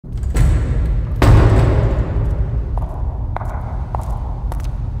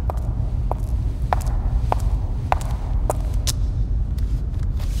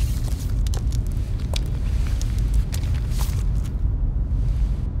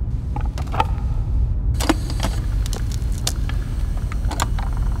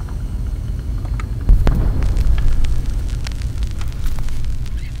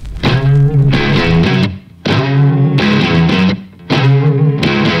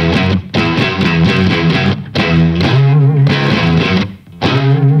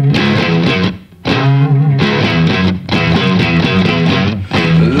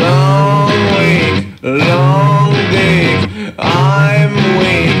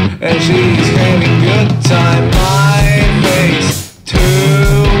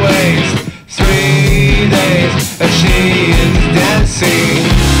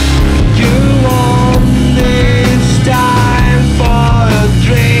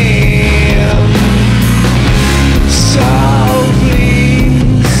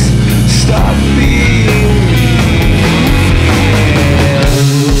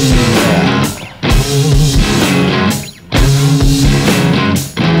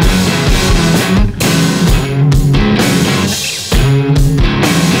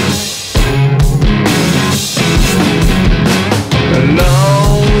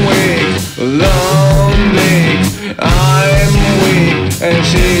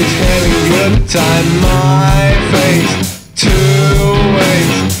she's having a good time. My face, 2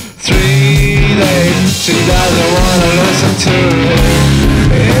 weeks, 3 days. She doesn't wanna listen to it.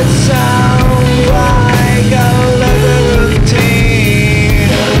 It sounds like a little routine,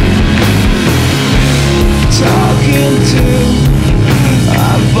 talking to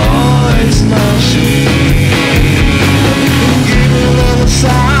a voice machine. Give me a little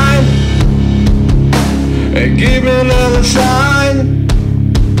sign. Give me a little sign.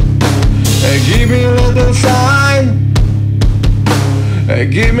 Give me a little sign.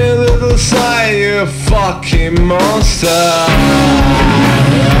 Give me a little sign, you fucking monster.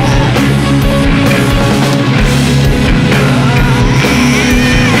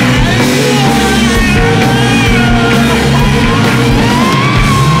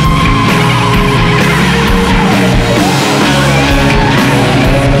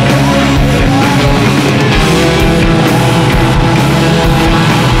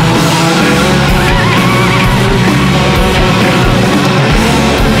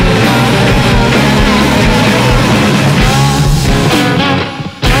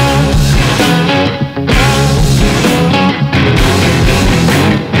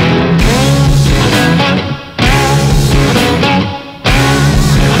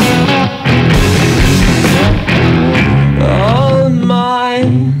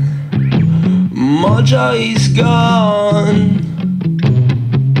 Is gone.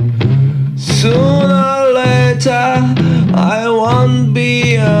 Sooner or later I won't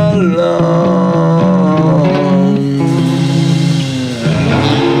be alone.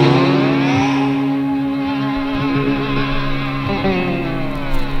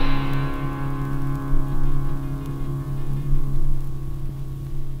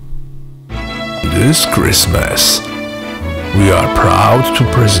 This Christmas we are proud to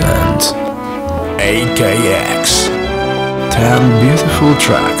present AKX, 10 beautiful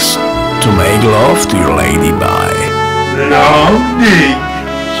tracks to make love to your lady by Lonely,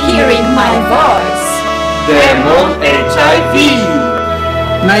 Hearing my voice, Demon HIV,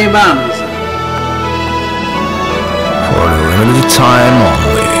 Najebany. for a limited time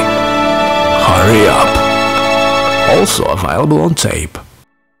only. Hurry up. Also available on tape.